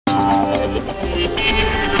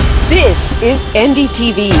This is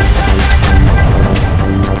NDTV.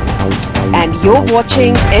 And you're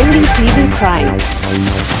watching NDTV Prime.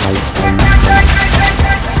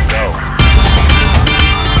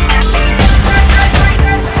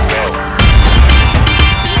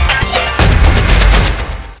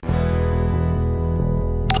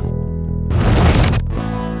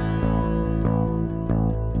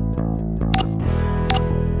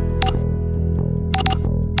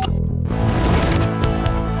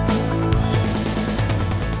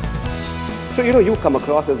 So, you come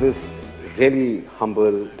across as this really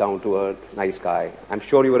humble, down-to-earth, nice guy. I'm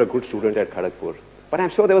sure you were a good student at Kharagpur. But I'm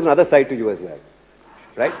sure there was another side to you as well.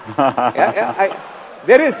 Right?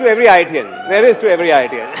 There is to every IITian. There is to every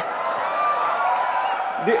IITian.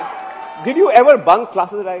 Did you ever bunk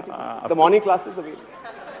classes at IIT? The morning classes?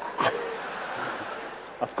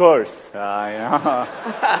 Of course.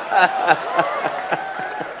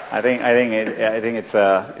 I think it's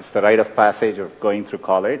the rite of passage of going through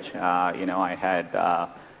college. I had,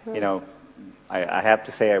 I have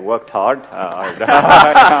to say I worked hard,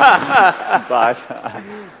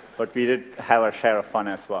 but we did have our share of fun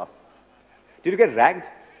as well. Did you get ragged?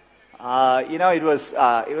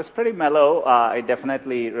 It was pretty mellow. I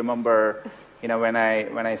definitely remember, when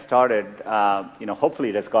I started, hopefully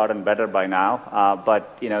it has gotten better by now.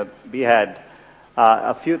 But we had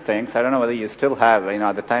a few things. I don't know whether you still have,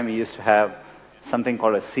 at the time we used to have something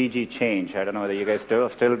called a CG change. I don't know whether you guys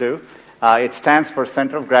still do. It stands for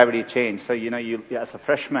center of gravity change. So, you as a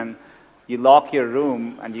freshman, you lock your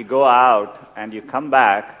room and you go out and you come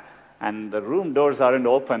back and the room doors aren't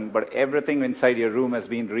open, but everything inside your room has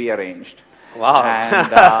been rearranged. Wow.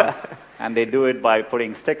 And they do it by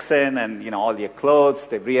putting sticks in and, all your clothes.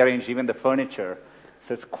 They've rearranged even the furniture.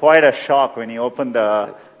 So it's quite a shock when you open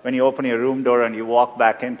your room door and you walk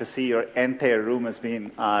back in to see your entire room has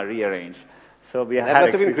been rearranged. So that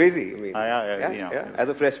must have been crazy. As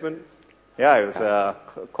a freshman. Yeah, it was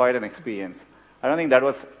quite an experience. I don't think that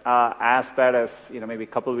was as bad as maybe a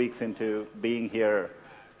couple of weeks into being here.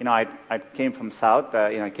 I came from South.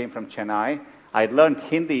 I came from Chennai. I had learned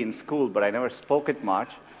Hindi in school, but I never spoke it much.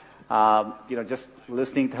 Just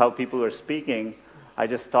listening to how people were speaking, I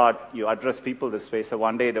just thought you address people this way. So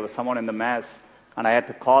one day there was someone in the mess, and I had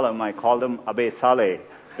to call him. I called him Abe Saleh.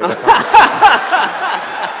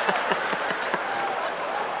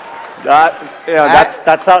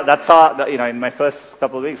 That's how in my first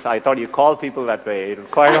couple of weeks I thought you call people that way. It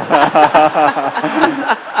quite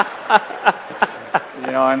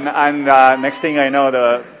next thing I know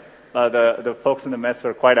the folks in the mess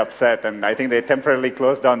were quite upset, and I think they temporarily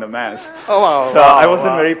closed down the mess. Oh wow! So I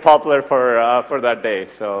wasn't very popular for that day.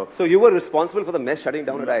 So you were responsible for the mess shutting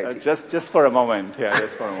down at IIT? Just for a moment, yeah,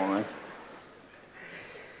 just for a moment.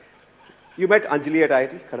 You met Anjali at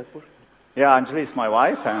IIT Kharagpur? Yeah, Anjali is my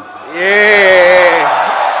wife. Yeah.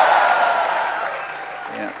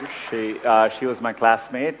 She was my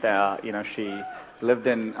classmate. She lived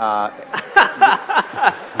in.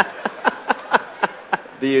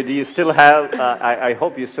 Do you still have? I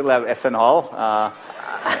hope you still have SN Hall.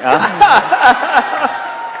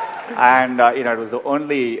 And it was the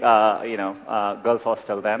only girls'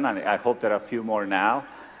 hostel then, and I hope there are a few more now.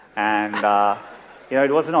 And it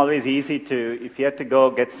wasn't always easy if you had to go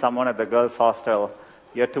get someone at the girls' hostel,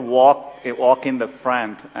 you had to walk in the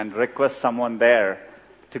front and request someone there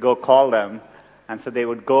to go call them. And so they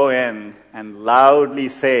would go in and loudly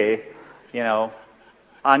say,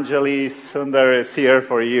 Anjali, Sundar is here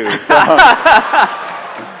for you.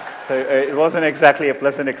 So it wasn't exactly a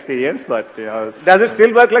pleasant experience, but Does it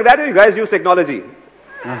still work like that, or you guys use technology?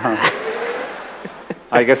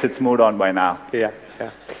 I guess it's moved on by now. Yeah.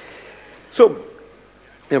 So,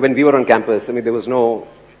 when we were on campus, there was no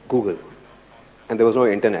Google, and there was no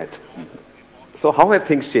internet. So how have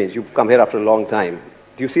things changed? You've come here after a long time.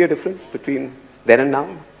 Do you see a difference between then and now?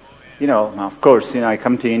 Of course, I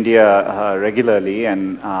come to India regularly,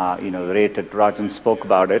 and the rate that Rajan spoke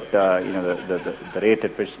about it, the rate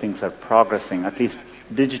at which things are progressing, at least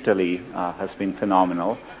digitally, has been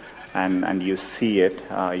phenomenal, and you see it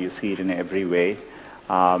in every way.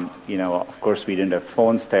 Of course, we didn't have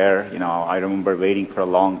phones there. I remember waiting for a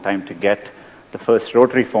long time to get the first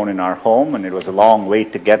rotary phone in our home, and it was a long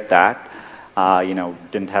wait to get that.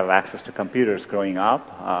 Didn't have access to computers growing up.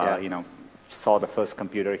 Saw the first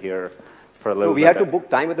computer here for a little bit. We had to book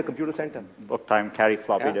time at the computer center. Book time, carry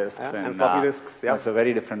floppy disks. And floppy disks, It's a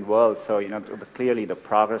very different world. So, clearly the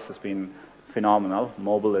progress has been phenomenal.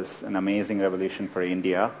 Mobile is an amazing revolution for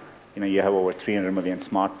India. You have over 300 million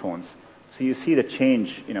smartphones. So you see the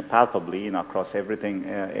change, palpably, across everything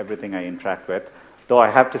I interact with. Though I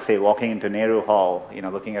have to say, walking into Nehru Hall,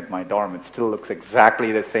 looking at my dorm, it still looks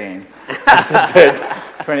exactly the same as it did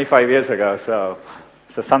 25 years ago. So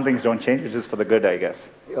some things don't change, which is for the good, I guess.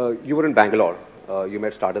 You were in Bangalore. You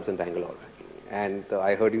met startups in Bangalore. And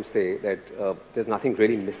I heard you say that there's nothing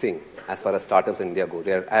really missing as far as startups in India go.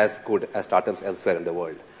 They're as good as startups elsewhere in the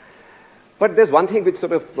world. But there's one thing which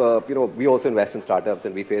sort of, we also invest in startups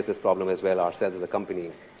and we face this problem as well ourselves as a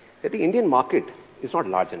company, that the Indian market is not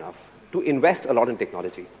large enough to invest a lot in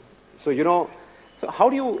technology. So, so how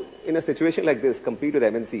do you, in a situation like this, compete with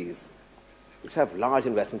MNCs which have large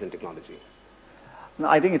investments in technology? No,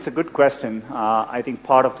 I think it's a good question. I think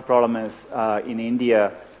part of the problem is in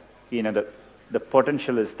India, the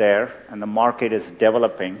potential is there and the market is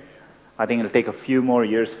developing. I think it'll take a few more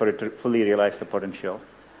years for it to fully realize the potential.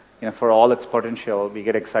 For all its potential, we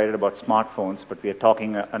get excited about smartphones, but we are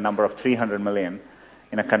talking a number of 300 million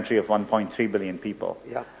in a country of 1.3 billion people.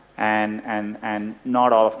 Yeah. And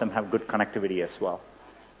not all of them have good connectivity as well.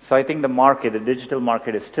 So I think the digital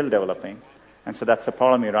market is still developing, and so that's the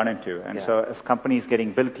problem you run into. And so as companies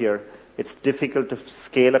getting built here, it's difficult to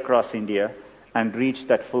scale across India and reach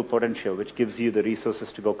that full potential, which gives you the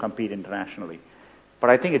resources to go compete internationally.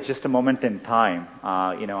 But I think it's just a moment in time.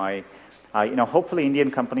 Hopefully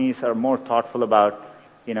Indian companies are more thoughtful about,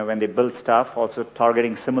 when they build stuff, also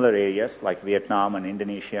targeting similar areas like Vietnam and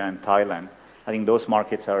Indonesia and Thailand. I think those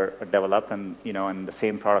markets are developed and, and the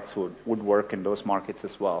same products would work in those markets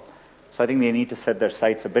as well. So I think they need to set their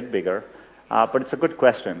sights a bit bigger. But it's a good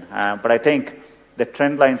question. But I think the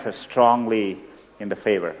trend lines are strongly in the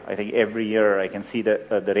favor. I think every year I can see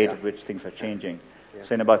the rate at which things are changing. Yeah.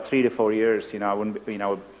 So in about 3 to 4 years,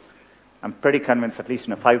 I'm pretty convinced, at least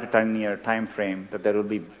in a 5 to 10 year time frame, that there will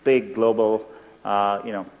be big global,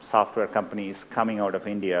 software companies coming out of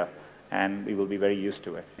India, and we will be very used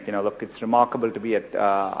to it. Look, it's remarkable to be at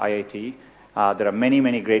IIT. There are many,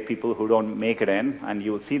 many great people who don't make it in, and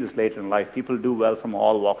you will see this later in life. People do well from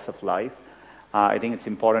all walks of life. I think it's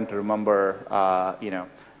important to remember,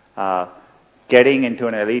 getting into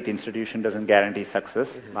an elite institution doesn't guarantee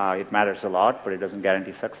success. It matters a lot, but it doesn't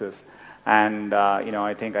guarantee success. And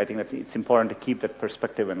I think it's important to keep that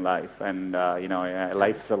perspective in life. And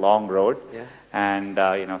life is a long road, and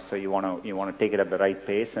so you want to take it at the right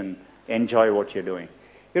pace and enjoy what you're doing.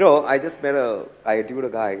 I just I interviewed a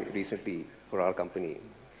guy recently for our company,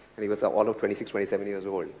 and he was all of 26, 27 years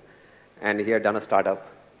old, and he had done a startup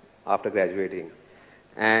after graduating,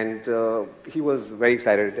 and he was very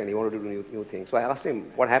excited and he wanted to do new things. So I asked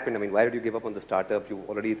him, what happened? I mean, why did you give up on the startup? You've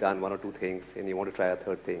already done 1 or 2 things and you want to try a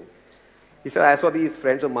 3rd thing. He said, I saw these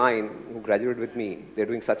friends of mine who graduated with me. They're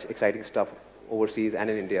doing such exciting stuff overseas and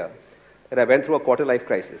in India that I went through a quarter-life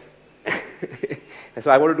crisis. And so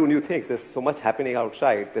I want to do new things. There's so much happening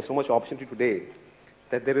outside. There's so much opportunity today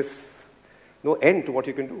that there is no end to what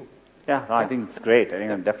you can do. Yeah, I think it's great. I think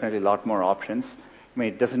there are definitely a lot more options. I mean,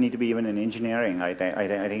 it doesn't need to be even in engineering. I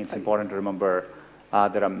think it's important to remember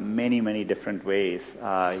there are many, many different ways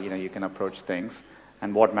you can approach things.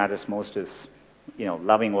 And what matters most is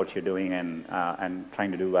loving what you're doing and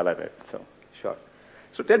trying to do well at it. So sure.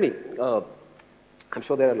 So tell me, I'm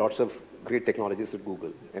sure there are lots of great technologists at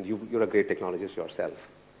Google, and you're a great technologist yourself.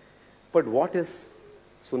 But what is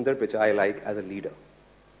Sundar Pichai like as a leader?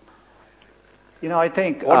 I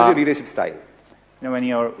think what is your leadership style? When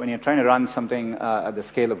you're trying to run something at the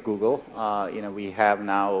scale of Google, we have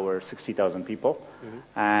now over 60,000 people,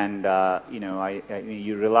 and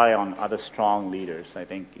you rely on other strong leaders. I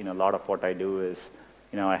think a lot of what I do is,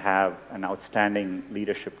 I have an outstanding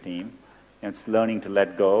leadership team. It's learning to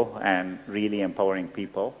let go and really empowering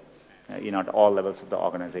people, at all levels of the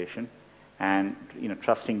organization, and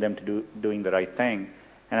trusting them to doing the right thing.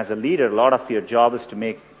 And as a leader, a lot of your job is to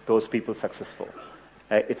make those people successful.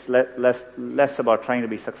 It's less about trying to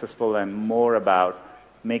be successful and more about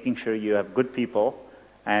making sure you have good people,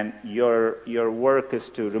 and your work is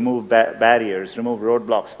to remove barriers, remove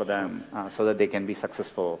roadblocks for them, so that they can be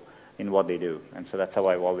successful in what they do. And so that's how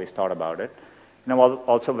I've always thought about it. I've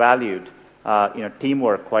also valued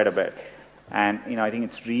teamwork quite a bit. And I think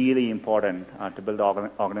it's really important to build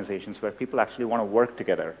organizations where people actually want to work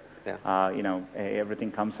together. Yeah.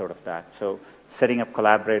 Everything comes out of that. So setting up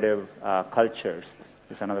collaborative cultures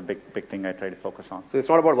is another big thing I try to focus on. So it's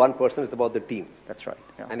not about one person, it's about the team. That's right.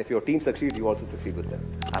 Yeah. And if your team succeeds, you also succeed with them.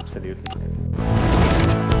 Absolutely.